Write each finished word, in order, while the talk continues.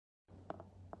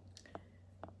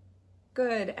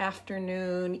Good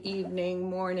afternoon, evening,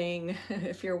 morning,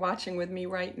 if you're watching with me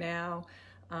right now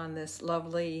on this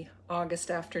lovely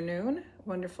August afternoon.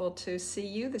 Wonderful to see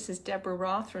you. This is Deborah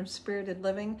Roth from Spirited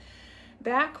Living,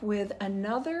 back with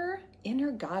another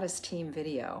Inner Goddess Team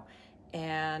video.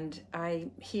 And I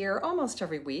hear almost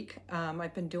every week.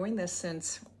 I've been doing this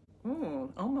since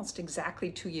almost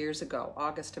exactly 2 years ago,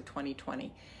 August of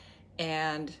 2020.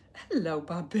 And hello,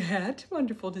 Babette,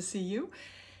 wonderful to see you.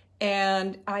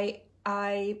 And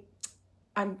I'm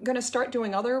going to start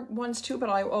doing other ones too, but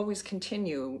I always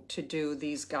continue to do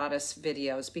these goddess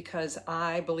videos because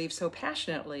I believe so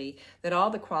passionately that all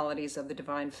the qualities of the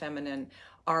divine feminine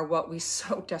are what we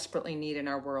so desperately need in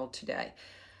our world today.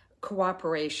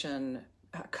 Cooperation,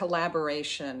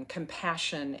 collaboration,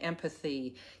 compassion,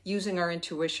 empathy, using our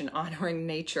intuition, honoring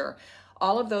nature.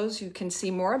 All of those you can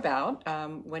see more about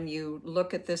when you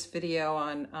look at this video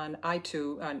on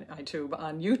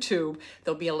YouTube.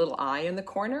 There'll be a little eye in the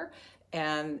corner,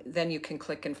 and then you can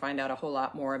click and find out a whole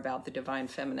lot more about the divine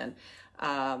feminine.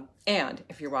 And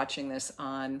if you're watching this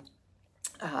on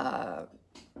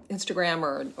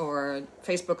Instagram or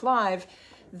Facebook Live,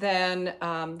 then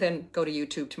go to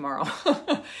YouTube tomorrow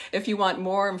if you want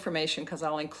more information, because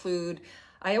I'll include.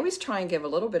 I always try and give a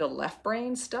little bit of left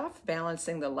brain stuff,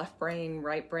 balancing the left brain,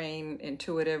 right brain,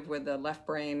 intuitive with the left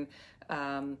brain,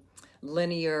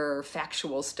 linear,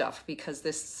 factual stuff, because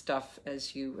this stuff,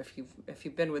 if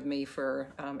you've been with me for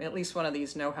at least one of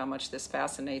these, know how much this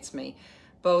fascinates me,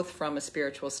 both from a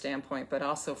spiritual standpoint, but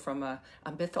also from a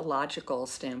mythological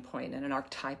standpoint and an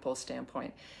archetypal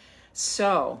standpoint.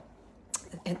 So,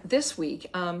 and this week,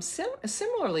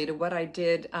 similarly to what I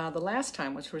did the last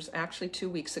time, which was actually 2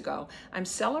 weeks ago, I'm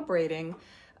celebrating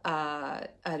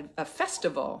a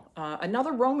festival,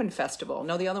 another Roman festival.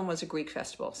 No, the other one was a Greek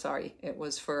festival. Sorry, it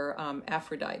was for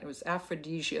Aphrodite. It was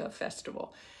Aphrodisia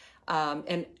festival.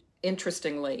 And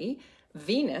interestingly,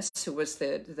 Venus, who was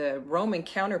the Roman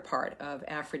counterpart of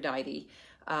Aphrodite,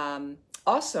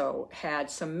 also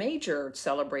had some major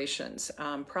celebrations.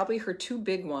 Probably her two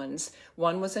big ones.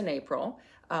 One was in April,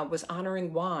 was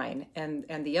honoring wine,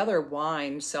 and the other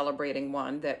wine celebrating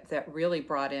one that really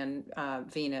brought in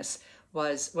Venus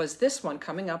was this one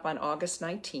coming up on August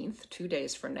 19th, 2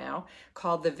 days from now,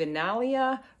 called the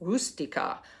Vinalia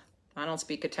Rustica. I don't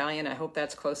speak Italian. I hope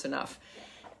that's close enough.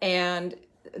 And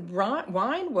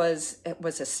wine was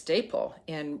a staple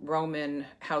in Roman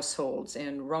households,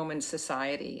 in Roman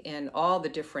society, in all the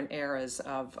different eras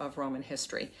of Roman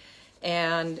history.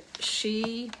 And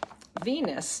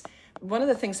Venus, one of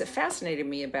the things that fascinated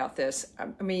me about this,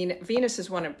 I mean, Venus is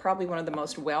probably one of the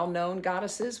most well-known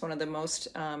goddesses, one of the most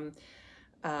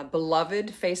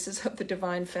beloved faces of the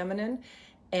divine feminine.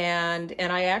 And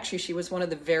she was one of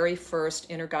the very first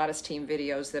Inner Goddess Team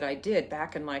videos that I did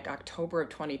back in like October of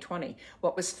 2020.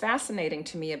 What was fascinating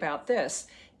to me about this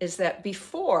is that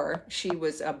before she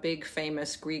was a big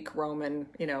famous Greek Roman,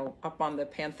 up on the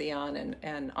pantheon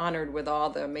and honored with all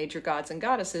the major gods and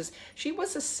goddesses, she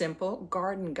was a simple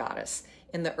garden goddess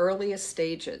in the earliest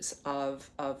stages of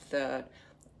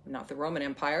not the Roman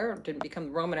Empire, didn't become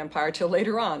the Roman Empire till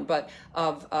later on, but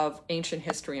of ancient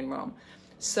history in Rome.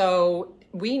 So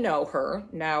we know her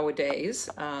nowadays,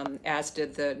 as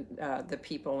did the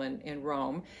people in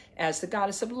Rome, as the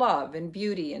goddess of love and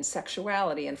beauty and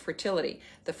sexuality and fertility.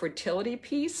 The fertility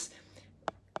piece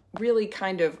really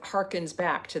kind of harkens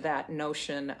back to that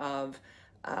notion of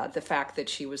the fact that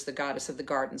she was the goddess of the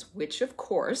gardens, which of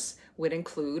course would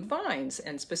include vines,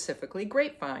 and specifically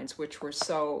grapevines, which were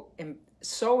so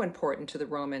important to the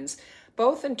Romans,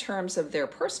 both in terms of their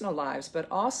personal lives, but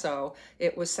also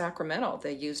it was sacramental.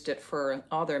 They used it for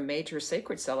all their major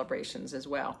sacred celebrations as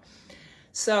well.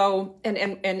 So, and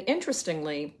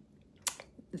interestingly,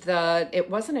 it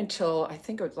wasn't until, I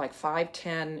think it was like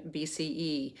 510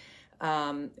 BCE,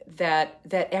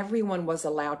 that everyone was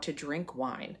allowed to drink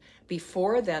wine.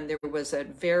 Before then, there was a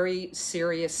very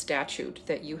serious statute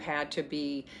that you had to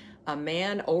be a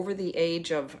man over the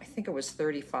age of, I think it was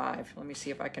 35. Let me see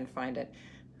if I can find it.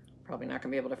 Probably not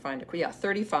going to be able to find it. Yeah,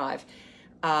 35,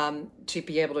 to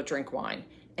be able to drink wine.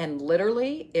 And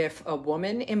literally, if a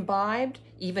woman imbibed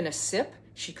even a sip,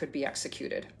 she could be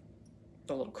executed.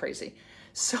 A little crazy.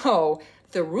 So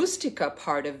the rustica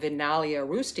part of Vinalia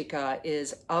Rustica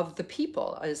is of the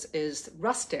people, is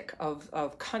rustic, of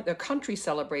a country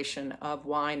celebration of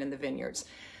wine in the vineyards.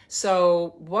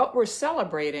 So what we're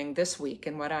celebrating this week,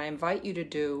 and what I invite you to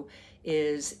do,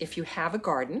 is if you have a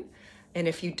garden, And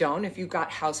if you don't, if you've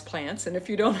got houseplants, and if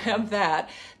you don't have that,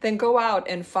 then go out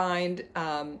and find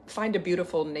a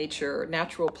beautiful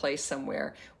natural place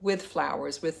somewhere with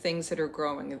flowers, with things that are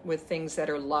growing, with things that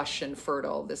are lush and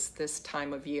fertile this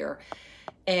time of year,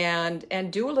 and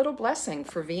do a little blessing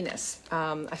for Venus.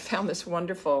 I found this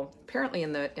wonderful. Apparently,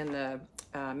 in the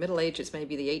Middle Ages,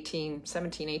 maybe the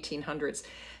 1800s,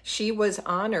 she was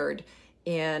honored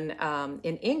in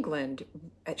England.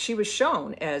 She was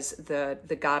shown as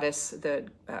the goddess, the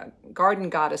garden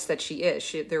goddess that she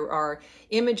is. There are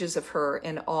images of her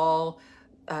in all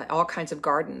kinds of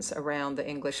gardens around the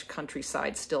English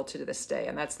countryside still to this day,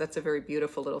 and that's a very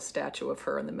beautiful little statue of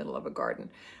her in the middle of a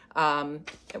garden.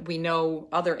 We know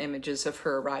other images of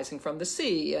her rising from the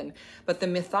sea, but the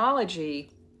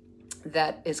mythology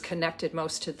that is connected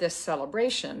most to this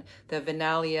celebration, the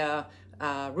Vinalia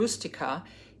Rustica,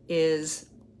 is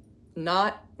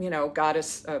not,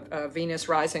 goddess Venus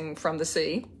rising from the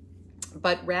sea,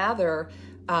 but rather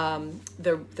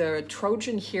the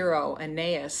Trojan hero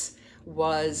Aeneas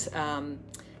was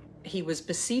he was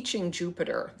beseeching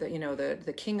Jupiter,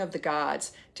 the king of the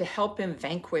gods, to help him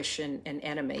vanquish an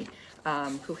enemy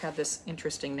who had this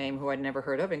interesting name who I'd never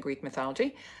heard of in Greek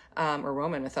mythology or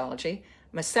Roman mythology,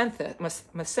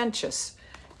 Macentius.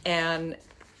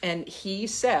 And he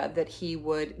said that he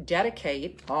would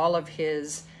dedicate all of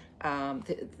his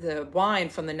the wine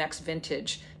from the next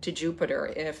vintage to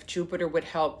Jupiter if Jupiter would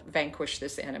help vanquish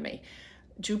this enemy.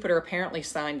 Jupiter apparently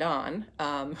signed on,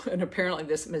 and apparently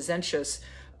this Macentius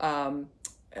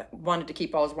wanted to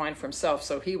keep all his wine for himself,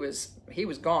 so he was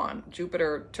gone.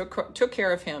 Jupiter took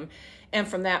care of him, and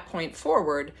from that point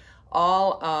forward,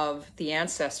 all of the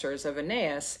ancestors of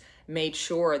Aeneas made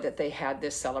sure that they had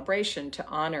this celebration to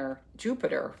honor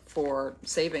Jupiter for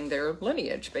saving their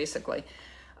lineage, basically.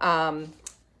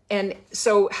 And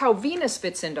so how Venus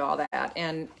fits into all that,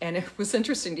 and it was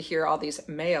interesting to hear all these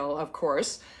male, of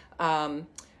course,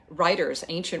 writers,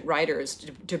 ancient writers,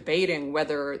 debating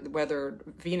whether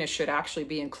Venus should actually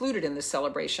be included in this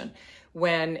celebration,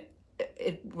 when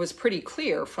it was pretty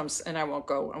clear from, and I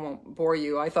won't bore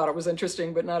you. I thought it was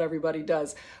interesting, but not everybody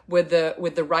does, with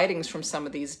the writings from some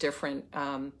of these different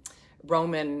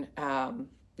Roman,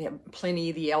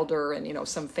 Pliny the Elder, and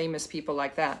some famous people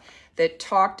like that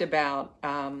talked about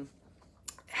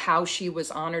how she was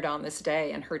honored on this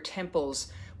day, and her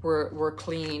temples were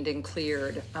cleaned and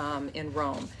cleared in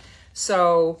Rome.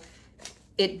 So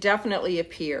it definitely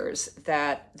appears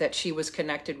that she was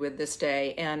connected with this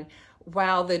day. And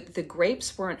while the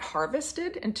grapes weren't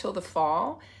harvested until the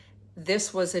fall,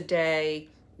 this was a day,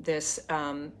 this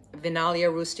Vinalia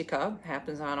Rustica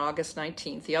happens on August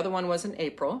 19th. The other one was in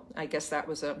April. I guess that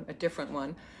was a different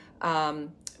one.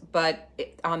 But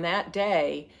on that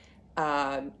day,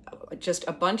 just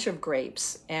a bunch of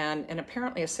grapes and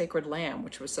apparently a sacred lamb,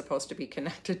 which was supposed to be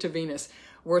connected to Venus,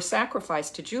 were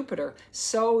sacrificed to Jupiter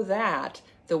so that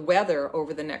the weather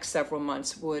over the next several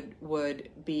months would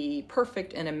be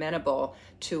perfect and amenable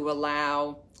to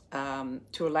allow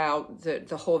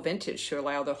the whole vintage, to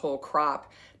allow the whole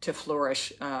crop to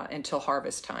flourish until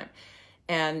harvest time.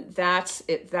 And that's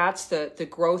it. That's the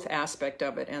growth aspect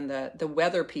of it, and the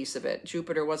weather piece of it.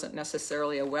 Jupiter wasn't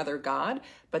necessarily a weather god,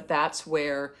 but that's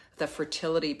where the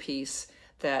fertility piece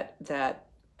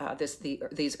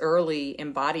these early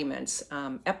embodiments,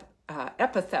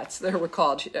 epithets that were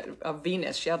called of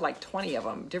Venus. She had like 20 of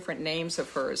them, different names of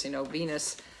hers.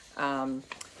 Venus.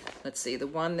 Let's see, the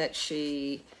one that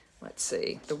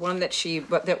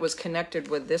was connected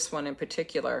with this one in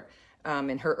particular.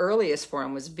 In her earliest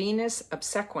form was Venus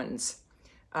obsequens,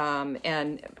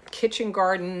 and kitchen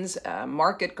gardens,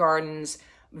 market gardens,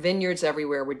 vineyards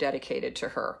everywhere were dedicated to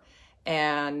her.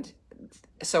 And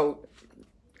so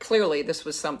clearly this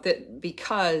was something,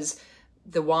 because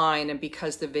the wine and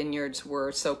because the vineyards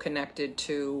were so connected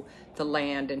to the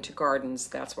land and to gardens,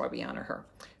 that's why we honor her.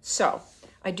 So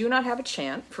I do not have a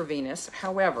chant for Venus,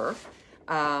 however,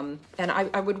 and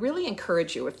I would really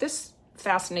encourage you, if this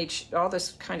fascinates, all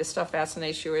this kind of stuff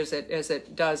fascinates you as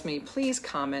it does me, please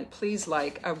comment, please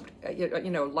like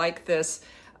this,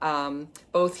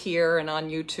 both here and on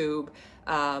YouTube.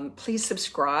 Please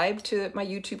subscribe to my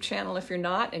YouTube channel if you're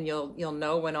not, and you'll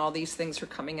know when all these things are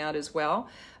coming out as well.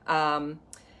 And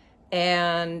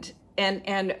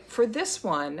for this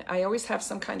one, I always have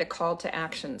some kind of call to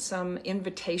action, some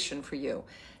invitation for you.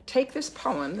 Take this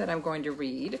poem that I'm going to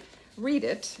read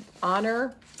it,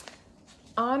 honor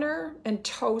and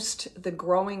toast the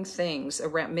growing things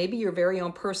around, maybe your very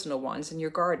own personal ones in your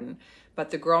garden,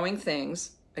 but the growing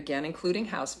things, again, including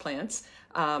houseplants,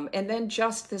 and then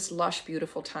just this lush,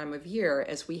 beautiful time of year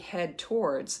as we head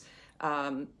towards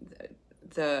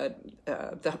the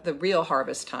the real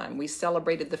harvest time. We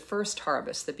celebrated the first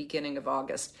harvest, the beginning of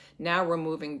August. Now we're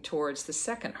moving towards the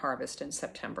second harvest in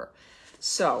September.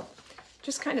 So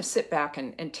just kind of sit back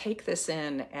and take this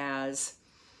in as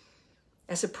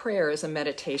a prayer, as a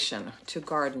meditation to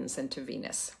gardens and to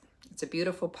Venus. It's a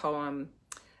beautiful poem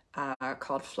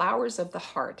called Flowers of the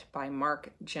Heart by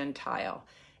Mark Gentile.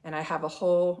 And I have a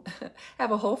whole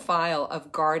file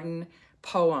of garden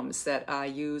poems that I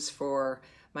use for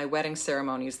my wedding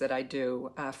ceremonies that I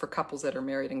do for couples that are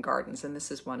married in gardens, and this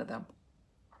is one of them.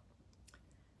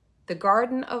 The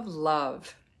garden of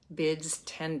love bids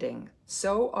tending,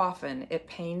 so often it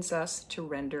pains us to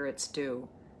render its due.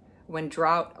 When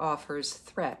drought offers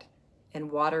threat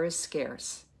and water is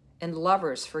scarce, and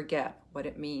lovers forget what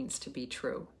it means to be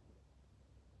true.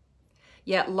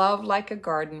 Yet love like a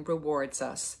garden rewards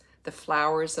us. The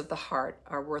flowers of the heart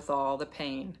are worth all the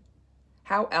pain.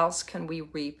 How else can we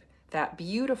reap that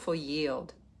beautiful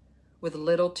yield with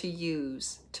little to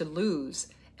use, to lose,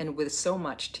 and with so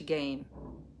much to gain?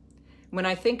 When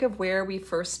I think of where we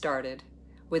first started,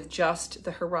 with just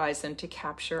the horizon to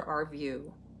capture our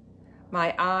view,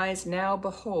 my eyes now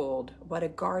behold what a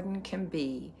garden can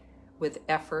be with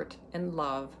effort and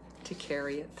love to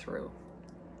carry it through.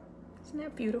 Isn't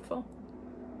that beautiful?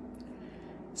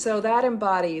 So that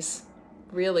embodies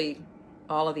really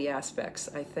all of the aspects,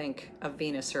 I think, of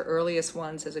Venus, her earliest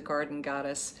ones as a garden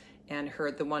goddess, and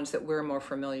the ones that we're more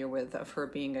familiar with of her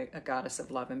being a goddess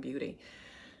of love and beauty.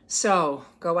 So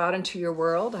go out into your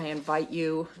world. I invite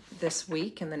you this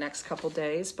week and the next couple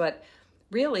days, but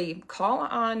really call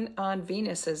on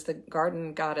Venus as the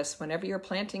garden goddess whenever you're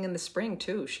planting in the spring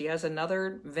too. She has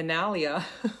another Vinalia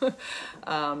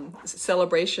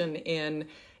celebration in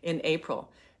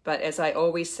April. But as I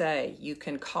always say, you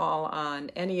can call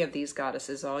on any of these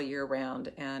goddesses all year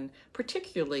round, and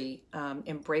particularly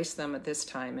embrace them at this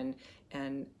time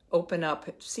and open up,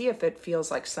 see if it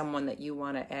feels like someone that you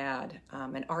want to add,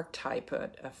 an archetype,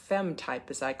 a femme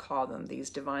type as I call them, these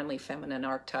divinely feminine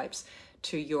archetypes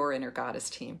to your inner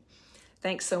goddess team.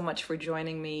 Thanks so much for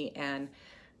joining me, and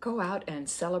go out and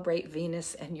celebrate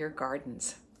Venus and your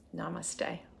gardens.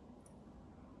 Namaste.